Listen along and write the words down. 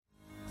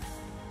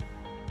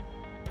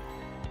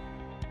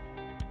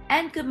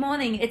And good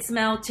morning, it's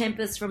Mel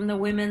Tempest from the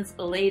Women's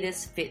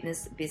Leaders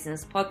Fitness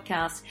Business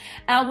Podcast.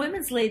 Our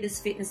Women's Leaders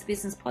Fitness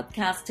Business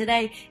Podcast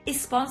today is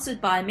sponsored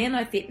by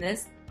Meno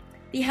Fitness,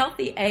 the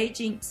Healthy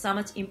Aging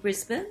Summit in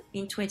Brisbane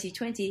in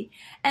 2020,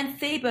 and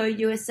FIBO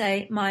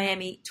USA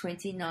Miami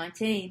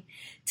 2019.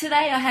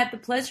 Today I have the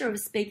pleasure of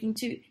speaking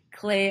to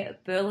Claire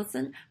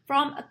Burleson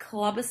from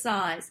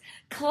Clubbercise.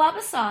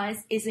 Clubbercise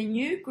is a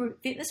new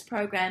group fitness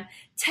program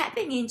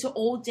tapping into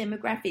all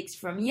demographics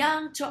from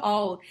young to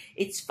old.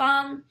 It's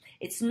fun,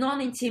 it's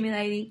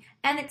non-intimidating,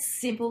 and it's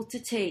simple to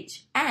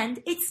teach.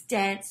 And it's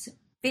dance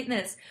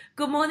fitness.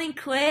 Good morning,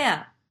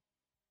 Claire.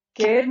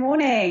 Good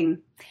morning.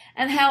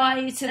 And how are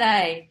you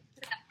today?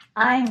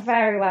 I'm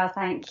very well,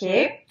 thank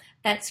you.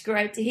 That's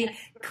great to hear.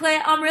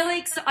 Claire, I'm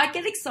really I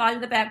get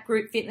excited about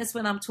group fitness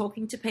when I'm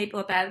talking to people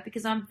about it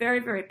because I'm very,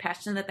 very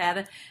passionate about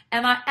it.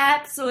 And I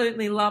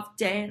absolutely love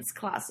dance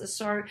classes.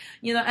 So,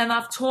 and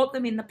I've taught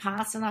them in the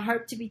past and I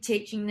hope to be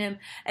teaching them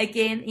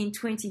again in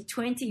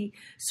 2020.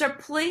 So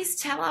please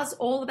tell us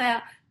all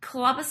about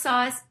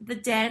Clubbercise, the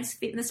dance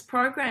fitness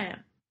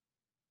program.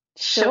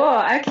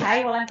 Sure.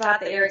 Okay. Well, I'm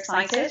glad that you're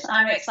excited.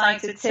 I'm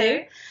excited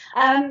too.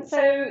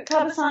 So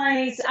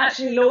Clubbercise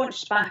actually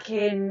launched back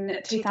in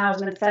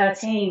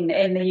 2013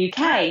 in the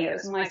UK. It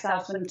was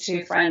myself and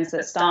two friends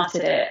that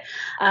started it.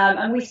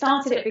 And we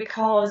started it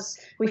because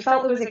we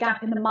felt there was a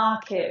gap in the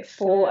market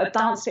for a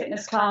dance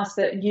fitness class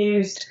that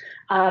used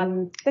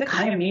the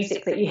kind of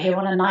music that you hear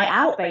on a night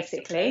out,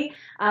 basically,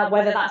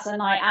 whether that's a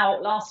night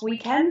out last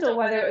weekend or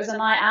whether it was a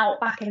night out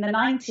back in the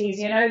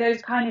 90s,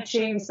 those kind of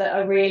tunes that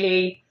are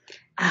really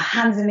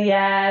hands in the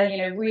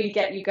air, really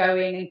get you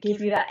going and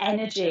give you that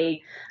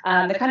energy,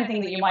 the kind of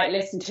thing that you might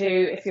listen to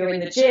if you're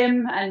in the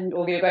gym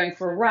or you're going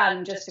for a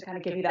run, just to kind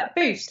of give you that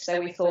boost. So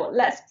we thought,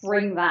 let's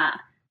bring that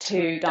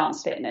to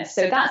dance fitness.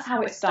 So that's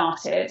how it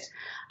started.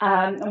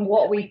 And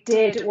what we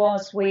did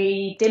was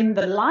we dimmed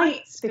the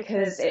lights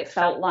because it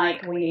felt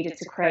like we needed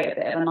to create a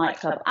bit of a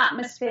nightclub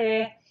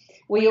atmosphere.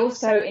 We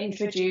also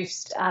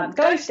introduced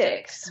glow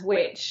sticks,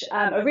 which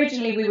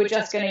originally we were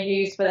just going to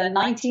use for the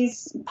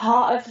 90s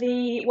part of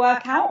the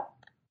workout,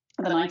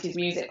 the 90s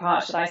music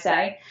part, should I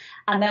say.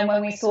 And then when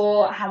we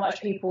saw how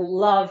much people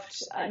loved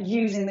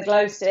using the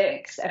glow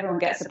sticks, everyone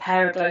gets a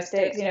pair of glow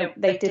sticks,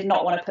 they did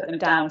not want to put them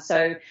down.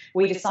 So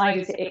we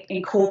decided to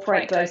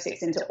incorporate glow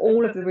sticks into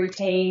all of the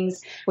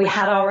routines. We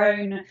had our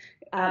own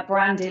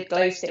branded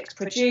glow sticks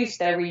produced.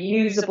 They're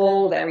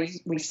reusable, they're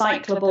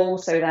recyclable,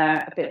 so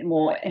they're a bit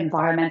more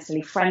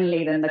environmentally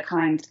friendly than the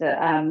kind that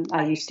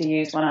I used to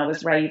use when I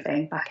was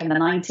raving back in the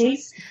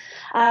 90s.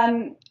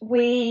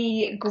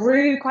 We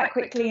grew quite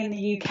quickly in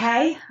the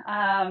UK.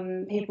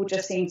 People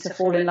just seem to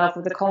fall in love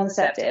with the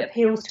concept. It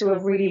appeals to a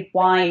really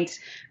wide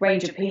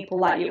range of people,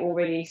 like you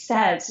already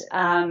said.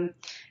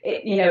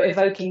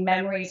 Evoking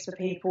memories for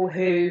people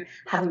who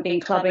haven't been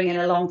clubbing in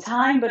a long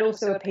time, but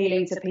also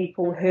appealing to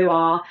people who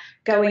are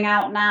going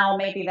out now.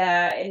 Maybe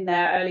they're in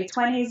their early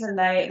 20s and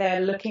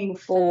they're looking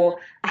for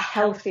a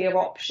healthier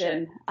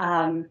option,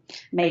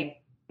 maybe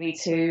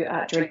to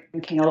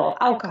drinking a lot of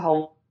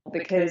alcohol,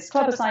 because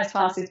Clubbercise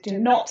classes do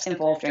not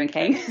involve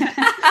drinking,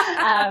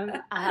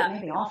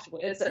 maybe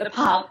afterwards at the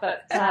pub,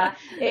 but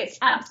it's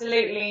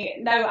absolutely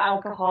no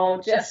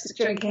alcohol, just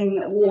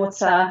drinking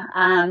water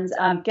and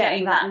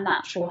getting that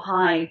natural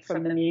high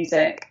from the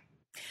music.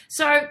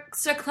 So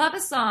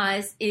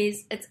Clubbercise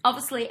it's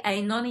obviously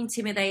a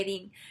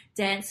non-intimidating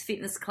dance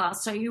fitness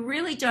class, so you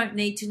really don't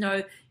need to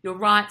know your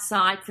right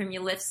side from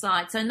your left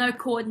side, so no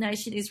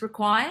coordination is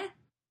required?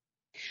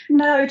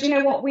 No, do you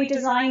know what? We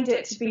designed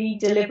it to be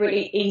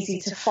deliberately easy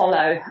to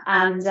follow,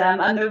 and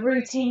the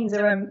routines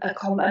are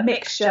a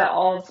mixture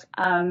of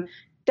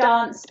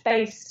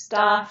dance-based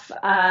stuff,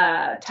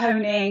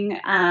 toning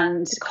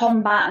and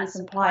combat and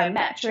some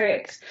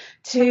plyometrics,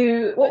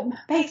 to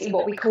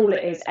what we call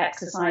it is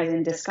exercise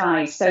in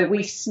disguise. So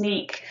we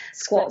sneak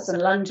squats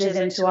and lunges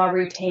into our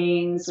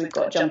routines. We've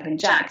got jumping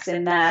jacks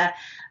in there.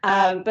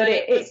 But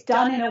it's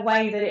done in a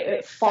way that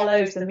it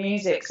follows the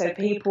music, so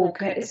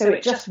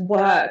it just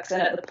works.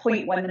 And at the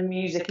point when the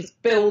music is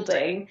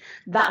building,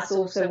 that's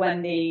also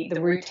when the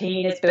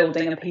routine is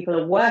building and people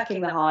are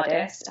working the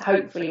hardest,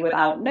 hopefully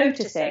without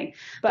noticing.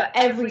 But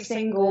every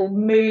single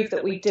move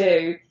that we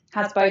do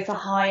has both a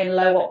high and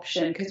low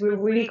option, because we're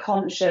really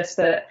conscious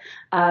that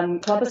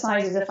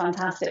Clubbercise is a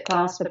fantastic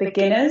class for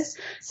beginners.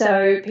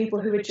 So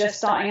people who are just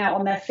starting out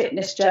on their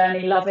fitness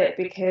journey love it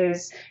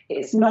because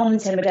it's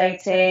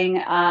non-intimidating.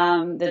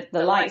 The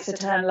lights are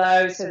turned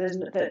low, so there's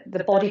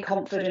the body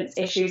confidence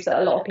issues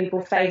that a lot of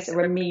people face are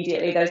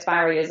immediately, those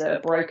barriers are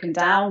broken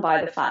down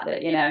by the fact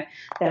that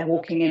they're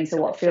walking into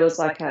what feels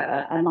like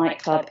a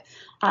nightclub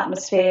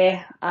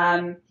atmosphere.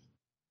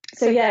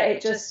 So yeah,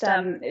 it's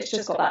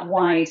just got that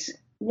wide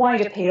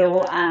wide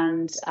appeal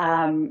and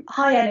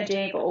high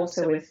energy, but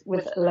also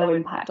with low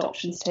impact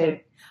options too.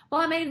 Well,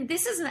 I mean,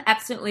 this is an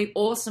absolutely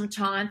awesome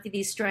time for the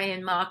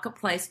Australian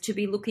marketplace to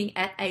be looking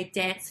at a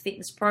dance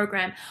fitness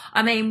program.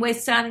 I mean, we're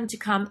starting to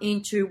come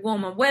into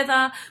warmer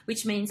weather,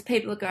 which means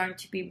people are going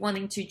to be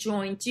wanting to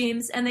join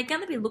gyms, and they're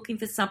going to be looking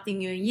for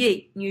something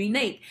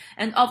unique.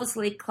 And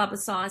obviously,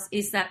 Clubbercise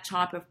is that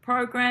type of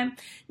program.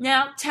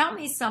 Now, tell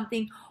me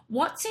something.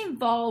 What's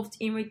involved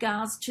in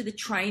regards to the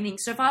training?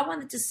 So if I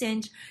wanted to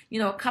send,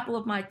 a couple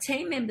of my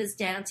team members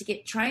down to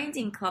get trained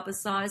in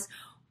Clubbercise,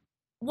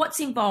 what's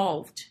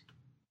involved?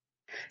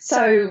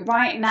 So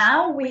right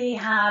now we're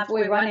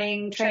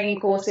running training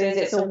courses.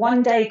 It's a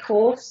 1-day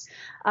course.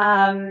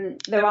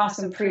 There are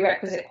some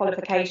prerequisite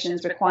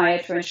qualifications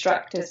required for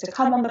instructors to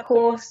come on the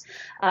course.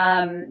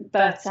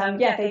 But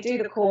they do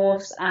the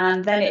course,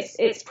 and then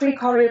it's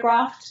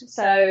pre-choreographed.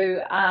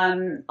 So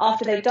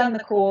after they've done the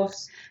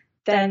course,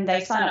 then they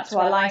sign up to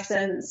our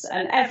license,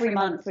 and every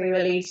month we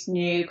release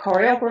new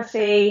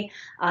choreography.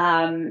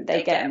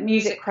 They get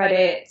music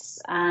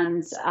credits,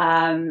 and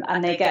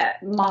they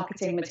get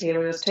marketing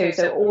materials too.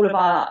 So all of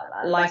our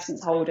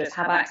license holders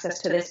have access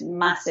to this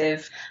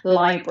massive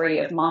library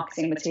of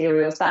marketing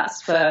materials.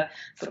 That's for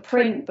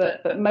print,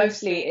 but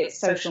mostly it's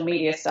social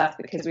media stuff,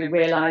 because we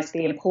realise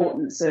the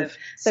importance of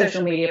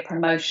social media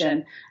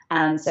promotion.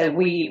 And so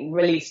we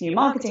release new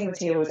marketing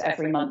materials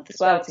every month as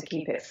well to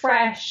keep it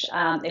fresh.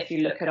 If you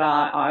look at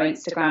our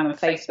Instagram and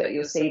Facebook,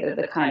 you'll see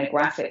the kind of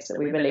graphics that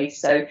we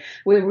release. So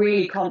we're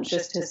really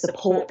conscious to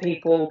support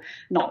people,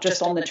 not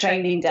just on the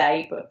training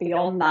day, but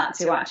beyond that,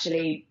 to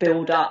actually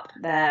build up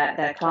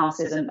their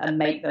classes and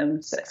make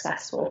them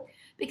successful.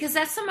 Because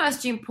that's the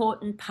most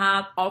important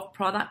part of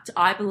product,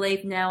 I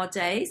believe,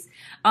 nowadays.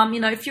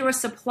 If you're a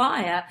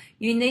supplier,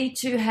 you need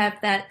to have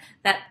that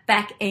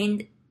back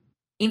end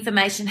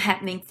information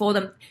happening for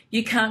them.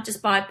 You can't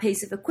just buy a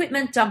piece of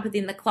equipment, dump it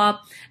in the club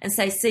and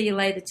say, see you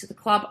later to the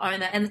club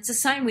owner. And it's the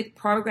same with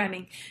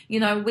programming.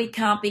 We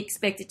can't be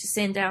expected to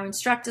send our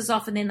instructors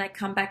off and then they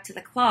come back to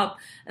the club.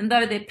 And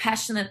though they're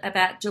passionate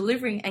about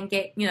delivering and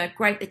get,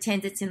 great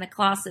attendance in the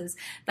classes,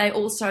 they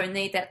also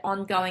need that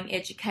ongoing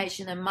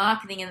education and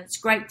marketing. And it's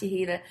great to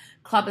hear that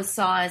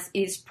Clubbercise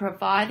is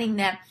providing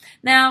that.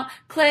 Now,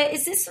 Claire,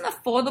 is this an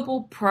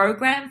affordable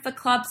program for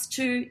clubs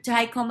to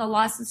take on the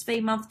license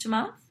fee month to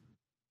month?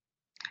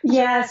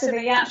 Yeah, so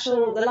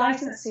the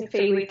licensing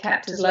fee we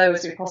kept as low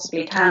as we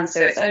possibly can, so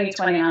it's only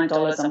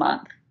 $29 a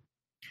month.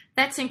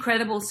 That's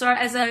incredible. So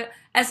as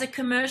a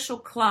commercial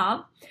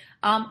club,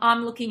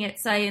 I'm looking at,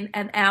 say,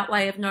 an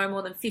outlay of no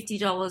more than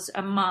 $50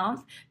 a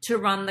month to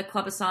run the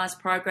Clubbercise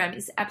program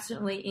is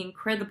absolutely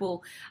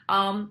incredible.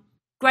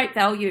 Great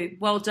value.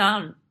 Well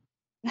done.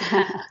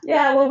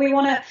 Yeah, well, we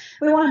want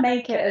to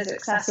make it as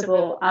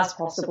accessible as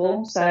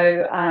possible.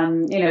 So,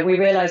 we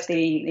realise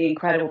the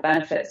incredible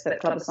benefits that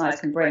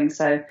Clubbercise can bring.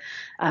 So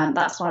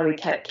that's why we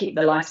keep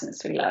the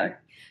license fee low.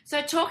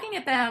 So talking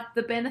about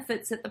the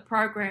benefits that the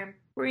program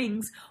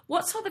brings,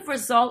 what sort of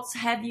results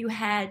have you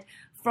had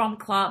from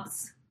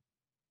clubs?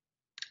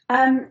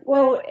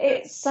 Well,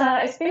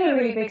 it's been a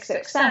really big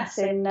success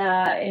in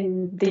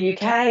the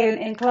UK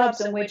in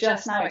clubs, and we're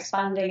just now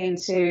expanding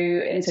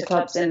into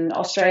clubs in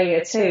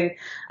Australia too.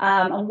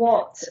 And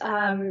what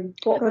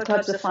the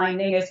clubs are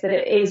finding is that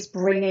it is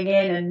bringing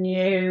in a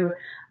new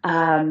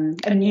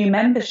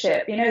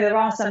membership. There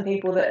are some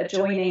people that are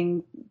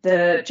joining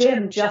the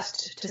gym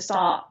just to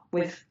start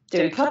with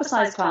doing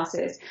Clubbercise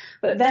classes,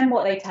 but then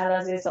what they tell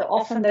us is that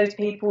often those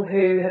people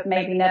who have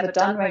maybe never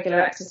done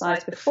regular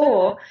exercise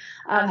before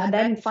are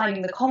then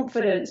finding the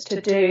confidence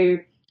to do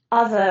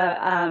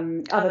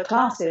other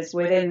classes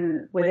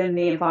within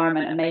the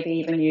environment and maybe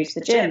even use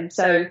the gym.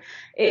 So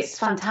it's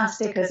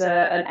fantastic as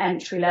an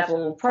entry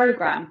level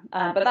program,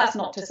 but that's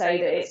not to say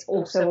that it's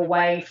also a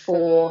way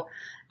for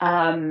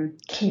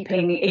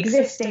keeping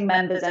existing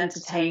members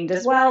entertained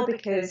as well,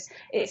 because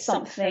it's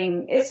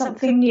something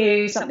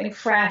new, something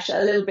fresh, a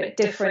little bit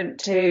different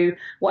to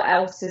what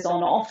else is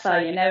on offer,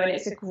 and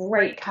it's a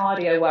great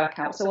cardio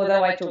workout. So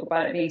although I talk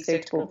about it being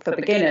suitable for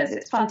beginners,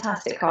 it's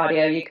fantastic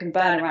cardio. You can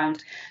burn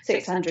around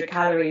 600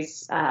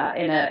 calories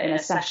in a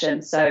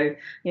session. So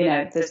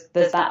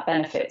there's that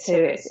benefit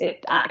too.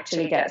 It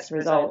actually gets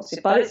results,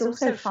 but it's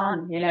also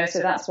fun, so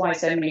that's why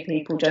so many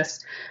people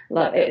just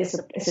love it.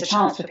 It's a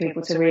chance for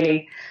people to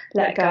really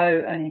let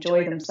go and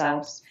enjoy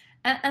themselves.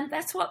 And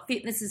that's what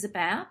fitness is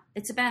about.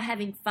 It's about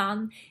having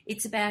fun.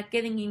 It's about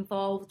getting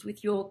involved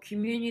with your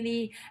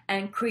community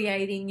and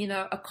creating,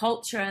 a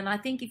culture. And I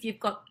think if you've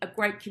got a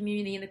great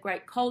community and a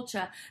great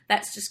culture,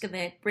 that's just going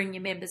to bring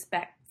your members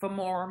back for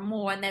more and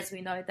more. And as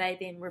we know, they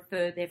then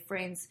refer their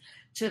friends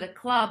to the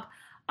club.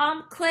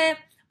 Claire,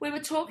 we were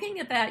talking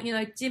about,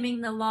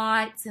 dimming the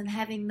lights and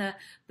having the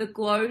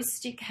glow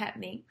stick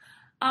happening.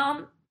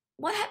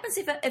 What happens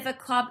if a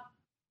club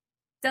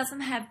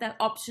doesn't have that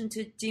option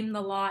to dim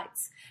the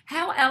lights?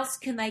 How else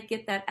can they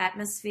get that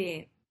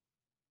atmosphere?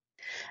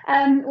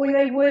 Well,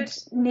 they would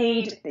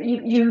need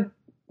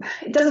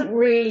it doesn't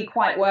really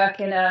quite work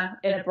in a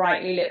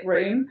brightly lit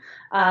room,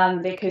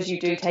 because you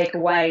do take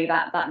away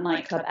that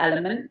nightclub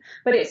element.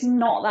 But it's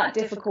not that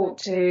difficult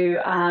to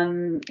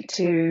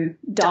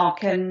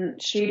darken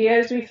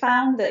studios. We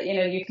found that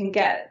you can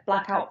get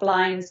blackout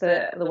blinds,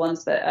 the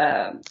ones that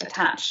are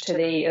attached to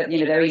the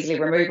they're easily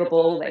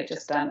removable. They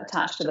just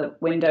attach to the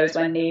windows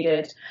when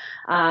needed,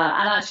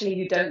 and actually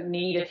you don't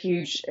need a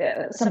huge.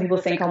 Some people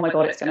think, oh my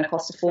God, it's going to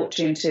cost a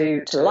fortune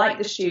to light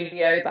the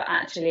studio, but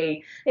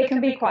actually it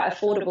can be quite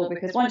affordable,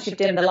 because once you've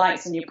dimmed the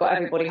lights and you've got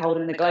everybody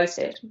holding the glow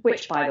stick,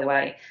 which by the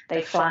way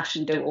they flash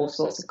and do all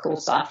sorts of cool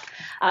stuff,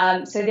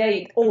 so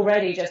they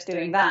already just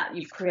doing that,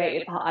 you've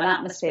created an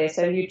atmosphere.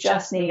 So you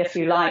just need a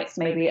few lights,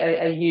 maybe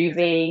a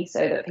UV, so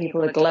that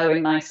people are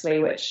glowing nicely,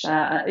 which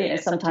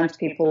sometimes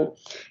people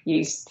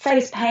use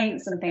face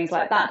paints and things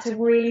like that to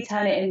really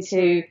turn it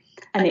into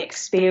an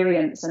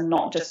experience and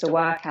not just a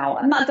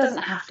workout. And that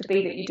doesn't have to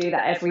be that you do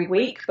that every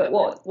week, but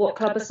what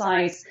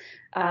Clubbercise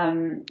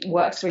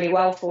works really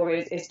well for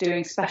is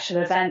doing special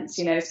events,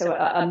 so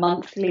a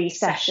monthly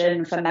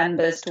session for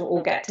members to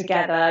all get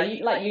together.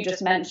 Like you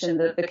just mentioned,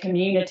 the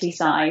community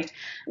side,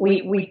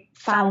 we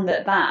found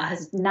that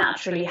has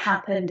naturally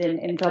happened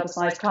in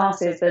Clubbercise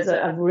classes. There's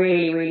a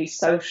really, really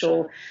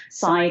social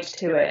side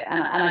to it.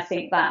 And I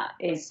think that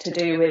is to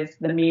do with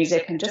the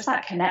music and just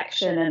that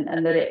connection,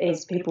 and that it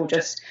is people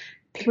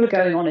are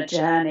going on a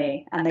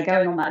journey, and they're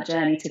going on that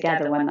journey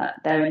together when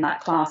they're in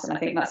that class. And I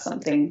think that's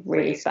something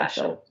really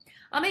special.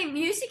 I mean,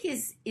 music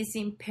is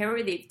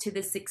imperative to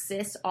the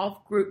success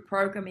of group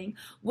programming.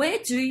 Where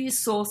do you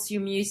source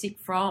your music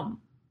from?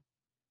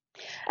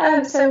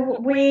 So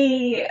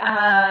we,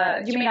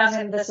 you mean as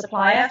in the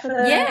supplier for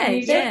the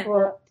music? Yeah.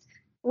 Or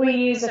we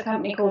use a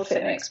company called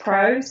FitMix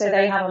Pro, so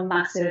they have a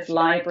massive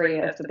library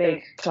of the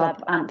big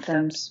club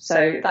anthems.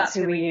 So that's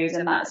who we use,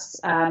 and that's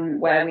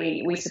where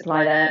we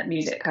supply their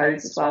music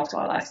codes as well to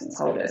our license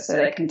holders, so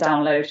they can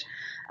download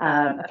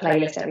a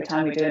playlist every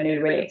time we do a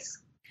new release.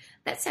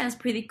 That sounds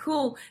pretty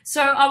cool.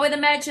 So I would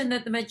imagine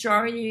that the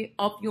majority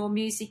of your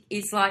music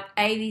is like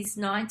 80s,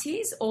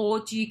 90s, or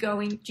do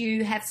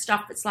you have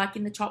stuff that's like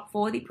in the top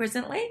 40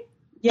 presently?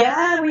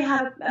 Yeah, we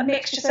have a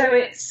mixture. So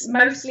it's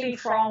mostly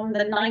from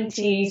the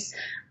 90s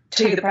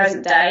to the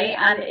present day.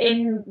 And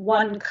in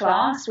one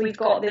class, we've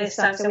got this,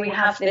 so we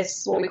have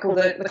this, what we call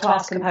the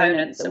class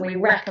components, and we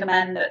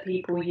recommend that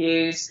people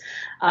use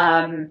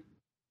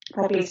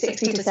probably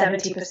 60 to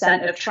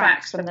 70% of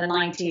tracks from the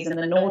 90s and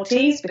the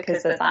noughties,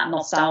 because there's that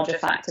nostalgia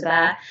factor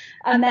there.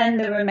 And then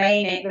the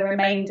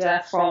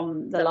remainder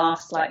from the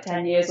last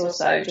 10 years or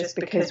so, just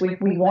because we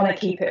want to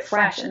keep it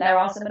fresh. And there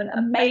are some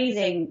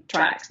amazing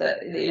tracks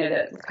that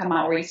that come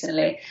out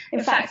recently.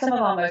 In fact, some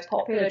of our most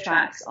popular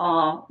tracks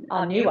are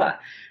newer.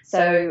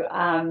 So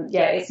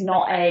it's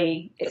not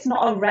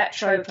a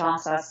retro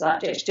class as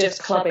such. It's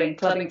just clubbing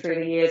through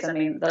the years. I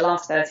mean, the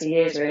last 30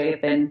 years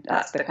really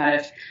that's the kind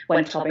of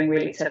when clubbing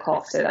really took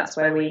off. So that's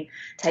where we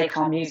take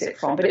our music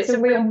from. But it's a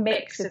real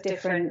mix of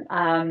different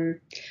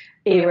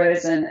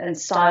eras and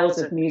styles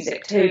of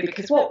music too,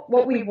 because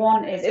what we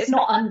want is, it's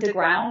not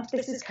underground,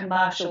 this is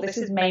commercial, this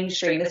is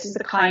mainstream, this is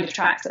the kind of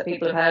tracks that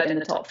people have heard in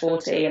the top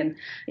 40, and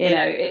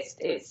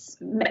it's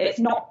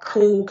not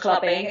cool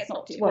clubbing. It's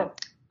not, well,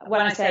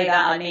 when I say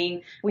that, I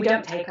mean, we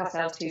don't take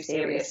ourselves too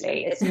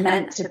seriously. It's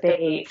meant to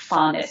be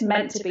fun. It's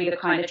meant to be the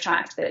kind of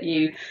tracks that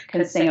you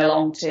can sing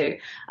along to.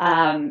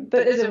 But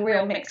there's a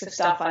real mix of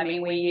stuff. I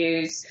mean, we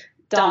use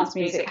dance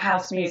music,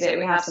 house music,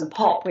 we have some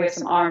pop, we have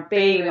some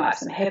R&B, we might have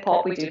some hip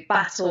hop, we do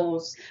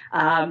battles,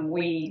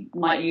 we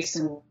might use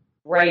some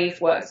rave,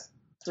 works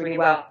really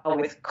well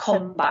with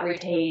combat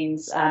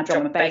routines,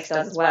 drum and bass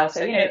does as well.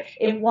 So in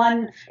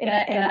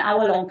an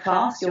hour-long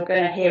class, you're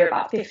going to hear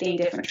about 15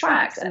 different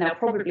tracks, and they'll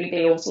probably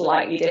be all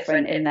slightly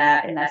different in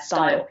their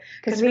style.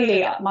 Because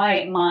really,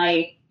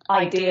 my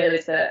ideal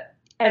is that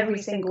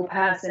every single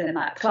person in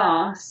that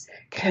class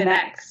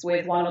connects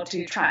with one or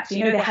two tracks. They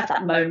have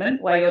that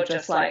moment where you're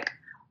just like,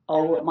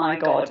 oh my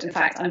God. In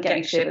fact, I'm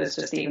getting shivers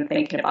just even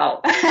thinking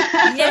about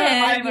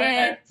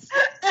yeah.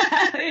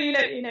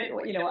 you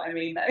know what I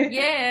mean though.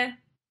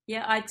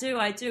 Yeah, I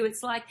do.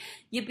 It's like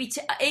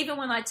even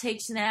when I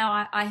teach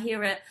now, I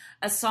hear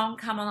a song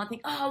come on, I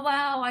think, oh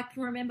wow, I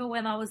can remember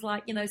when I was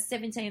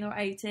 17 or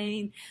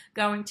 18,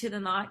 going to the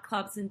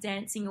nightclubs and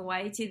dancing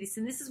away to this.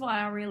 And this is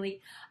why I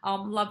really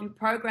love your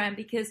program,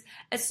 because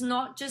it's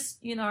not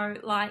just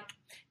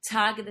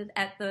targeted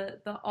at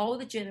the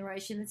older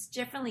generation. It's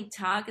definitely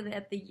targeted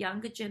at the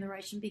younger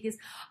generation, because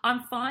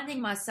I'm finding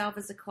myself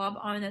as a club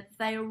owner,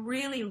 they are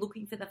really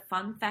looking for the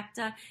fun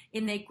factor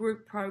in their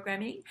group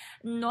programming.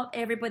 Not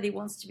everybody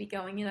wants to be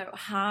going,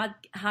 hard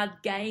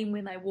game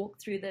when they walk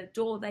through the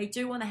door. They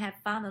do want to have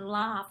fun and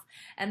laugh,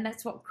 and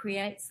that's what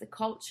creates the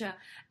culture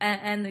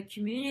and the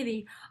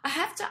community. I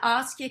have to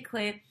ask you,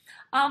 Claire,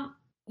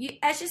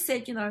 as you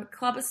said,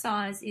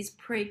 Clubbercise is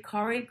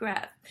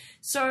pre-choreographed.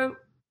 So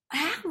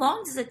how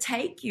long does it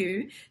take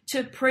you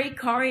to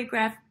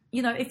pre-choreograph?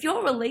 If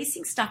you're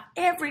releasing stuff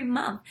every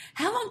month,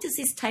 how long does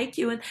this take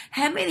you, and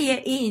how many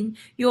are in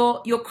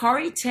your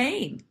choreo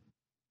team?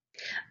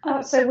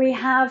 So we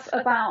have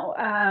about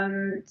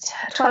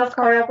 12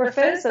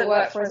 choreographers that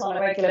work for us on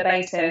a regular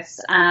basis.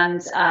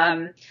 And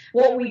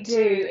what we do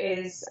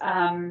is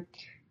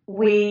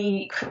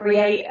we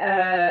create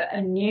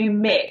a new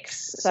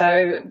mix.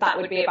 So that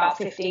would be about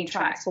 15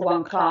 tracks for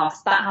one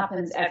class. That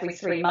happens every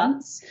 3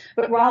 months.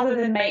 But rather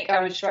than make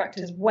our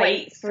instructors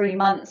wait 3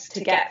 months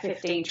to get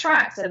 15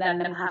 tracks and then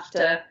them have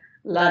to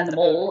learn them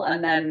all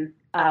and then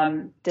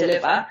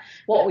deliver,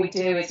 what we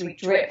do is we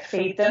drip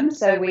feed them.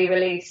 So we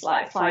release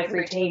like 5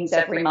 routines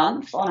every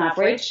month on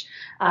average,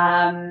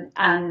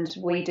 and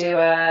we do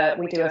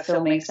a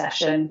filming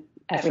session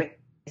every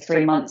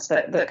 3 months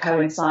that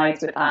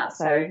coincides with that.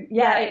 So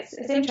yeah, it's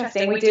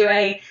interesting. We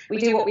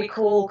do what we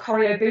call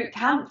choreo boot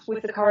camp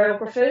with the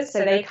choreographers.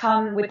 So they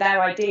come with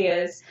their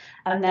ideas,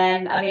 and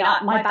then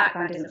my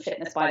background isn't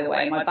fitness, by the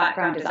way. My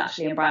background is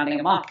actually in branding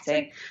and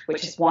marketing,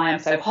 which is why I'm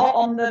so hot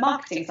on the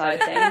marketing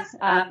side of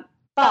things.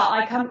 But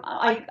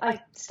I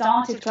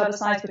started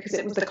Clubbercise because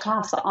it was the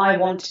class that I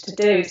wanted to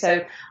do.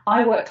 So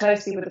I work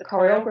closely with the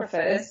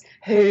choreographers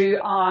who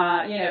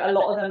are, a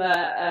lot of them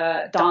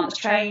are dance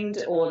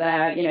trained, or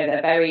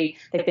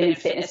they've been in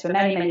fitness for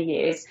many, many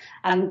years.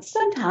 And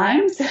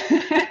sometimes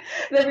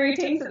the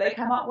routines that they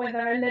come up with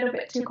are a little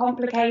bit too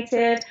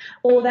complicated,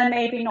 or they're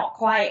maybe not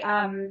quite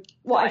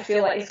what I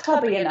feel like is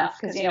clubby enough,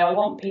 because, I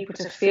want people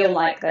to feel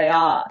like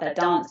they're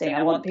dancing.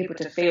 I want people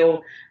to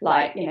feel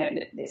like,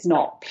 it's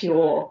not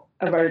pure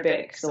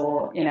aerobics,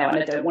 or and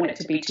I don't want it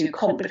to be too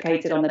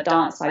complicated on the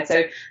dance side.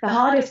 So the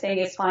hardest thing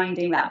is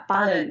finding that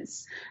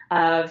balance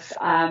of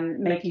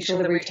making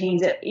sure the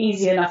routines are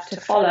easy enough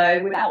to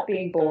follow without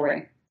being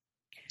boring.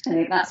 I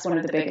think that's one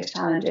of the biggest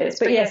challenges.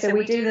 But yeah, so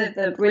we do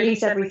the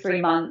release every 3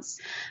 months,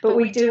 but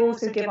we do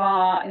also give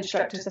our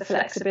instructors the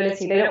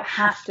flexibility. They don't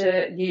have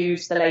to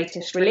use the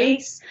latest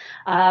release.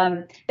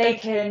 They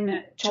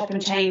can chop and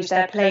change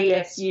their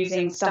playlists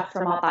using stuff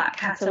from our back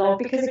catalogue,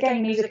 because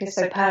again, music is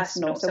so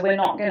personal. So we're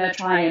not going to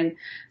try and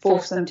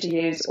force them to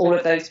use all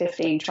of those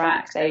 15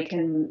 tracks. They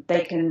can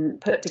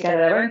put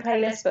together their own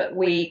playlist, but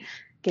we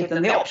give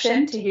them the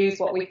option to use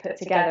what we put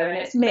together, and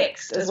it's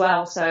mixed as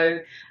well.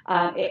 So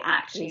it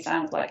actually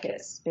sounds like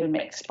it's been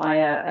mixed by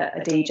a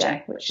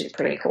DJ, which is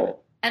pretty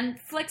cool. And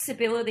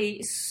flexibility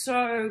is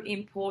so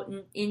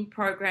important in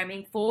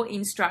programming for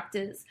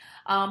instructors.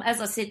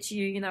 As I said to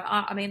you,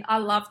 I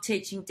love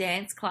teaching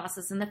dance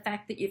classes, and the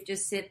fact that you've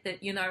just said that,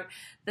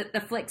 that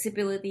the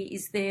flexibility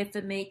is there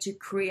for me to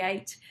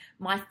create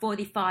my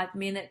 45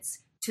 minutes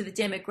to the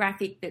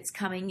demographic that's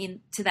coming in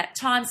to that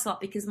time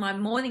slot, because my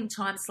morning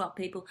time slot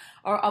people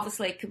are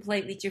obviously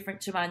completely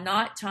different to my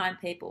nighttime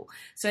people.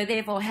 So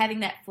therefore, having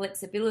that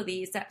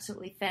flexibility is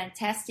absolutely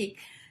fantastic.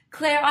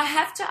 Claire, I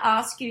have to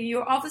ask you,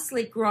 you're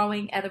obviously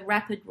growing at a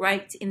rapid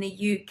rate in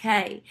the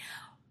UK.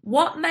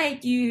 What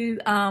made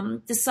you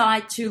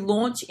decide to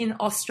launch in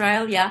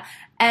Australia,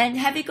 and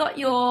have you got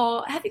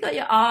your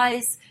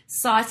eyes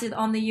sighted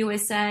on the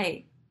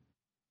USA?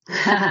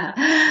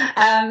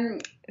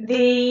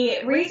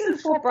 The reason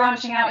for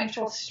branching out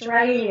into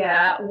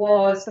Australia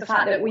was the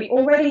fact that we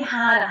already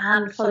had a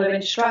handful of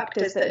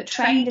instructors that had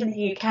trained in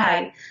the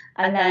UK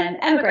and then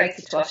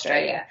emigrated to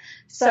Australia.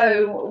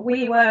 So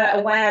we were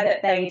aware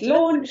that they'd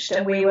launched,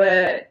 and we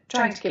were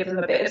trying to give them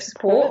a bit of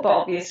support, but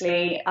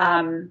obviously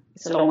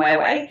it's a long way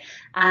away.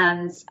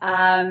 And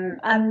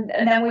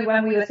then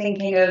when we were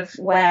thinking of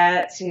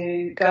where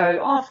to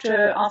go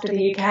after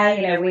the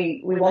UK,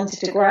 we wanted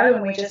to grow,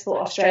 and we just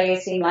thought Australia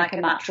seemed like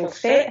a natural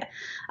fit.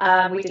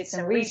 We did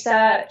some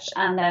research,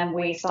 and then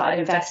we started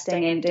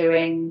investing in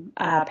doing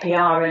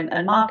PR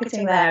and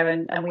marketing there,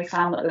 and we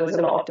found that there was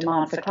a lot of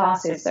demand for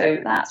classes. So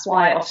that's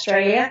why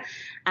Australia.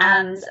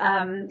 And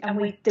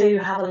we do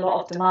have a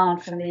lot of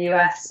demand from the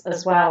US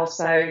as well.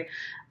 So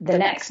the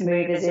next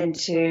move is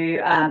into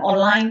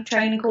online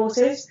training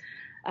courses,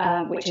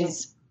 which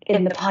is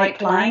in the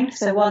pipeline.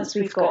 So once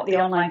we've got the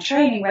online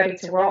training ready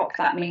to rock,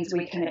 that means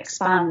we can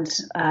expand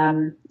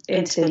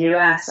into the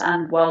US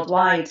and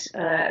worldwide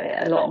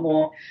a lot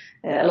more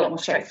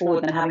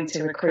straightforward than having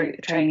to recruit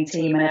a training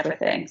team and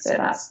everything. So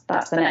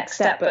that's the next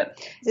step. But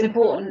it's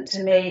important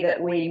to me that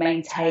we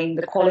maintain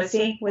the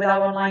quality with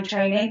our online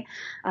training,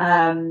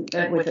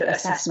 with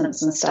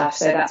assessments and stuff.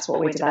 So that's what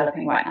we're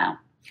developing right now.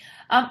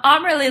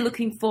 I'm really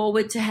looking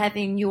forward to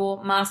having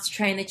your master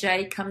trainer,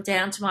 Jade, come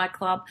down to my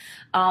club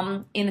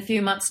in a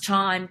few months'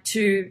 time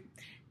to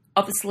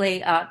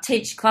obviously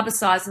teach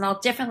Clubbercise, and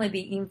I'll definitely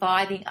be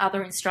inviting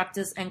other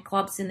instructors and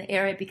clubs in the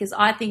area, because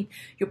I think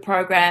your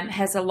program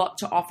has a lot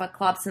to offer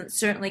clubs, and it's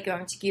certainly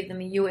going to give them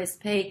a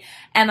USP.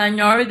 And I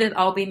know that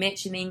I'll be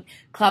mentioning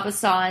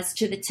Clubbercise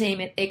to the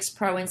team at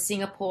X-Pro in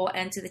Singapore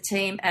and to the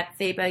team at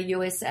FIBA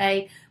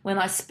USA when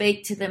I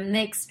speak to them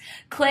next.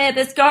 Claire,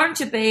 there's going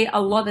to be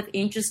a lot of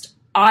interest,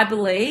 I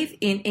believe,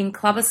 in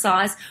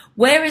Clubbercise.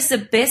 Where is the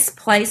best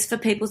place for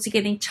people to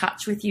get in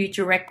touch with you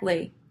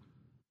directly?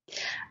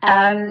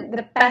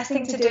 The best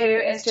thing to do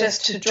is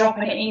just to drop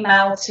an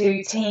email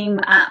to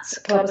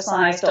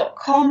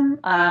team@clubosize.com,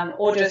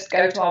 or just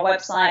go to our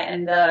website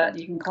and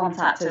you can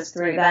contact us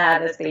through there.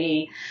 There's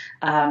the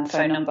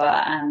phone number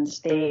and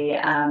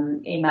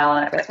the email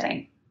and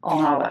everything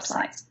on our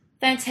website.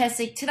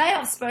 Fantastic. Today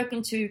I've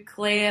spoken to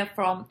Claire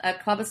from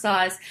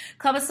Clubosize.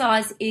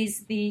 Clubosize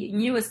is the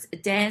newest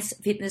dance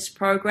fitness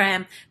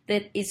program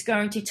that is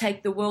going to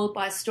take the world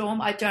by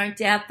storm. I don't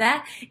doubt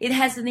that. It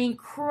has an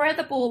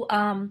incredible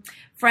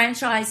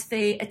franchise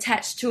fee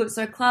attached to it,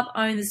 so club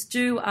owners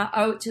do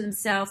owe it to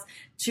themselves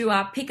to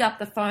pick up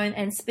the phone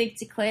and speak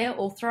to Claire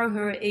or throw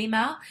her an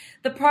email.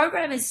 The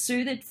program is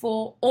suited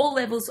for all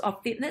levels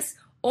of fitness,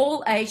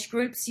 all age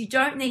groups. You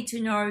don't need to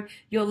know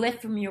your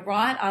left from your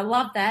right. I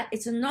love that.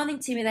 It's a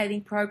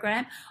non-intimidating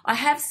program. I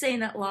have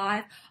seen it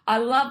live. I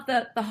love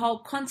the whole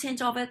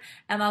content of it,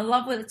 and I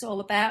love what it's all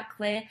about,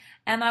 Claire.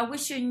 And I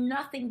wish you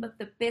nothing but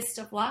the best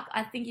of luck.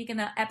 I think you're going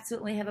to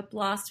absolutely have a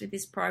blast with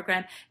this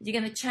program. You're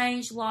going to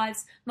change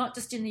lives, not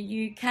just in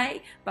the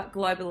UK, but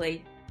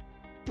globally.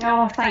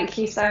 Oh, thank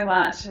you so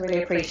much. I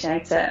really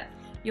appreciate it.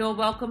 You're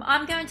welcome.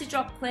 I'm going to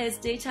drop Claire's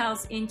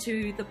details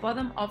into the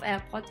bottom of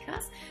our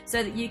podcast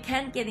so that you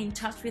can get in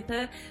touch with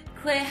her.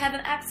 Claire, have an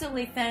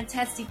absolutely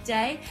fantastic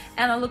day,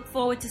 and I look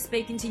forward to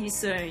speaking to you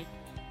soon.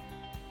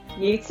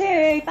 You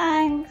too.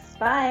 Thanks.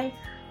 Bye.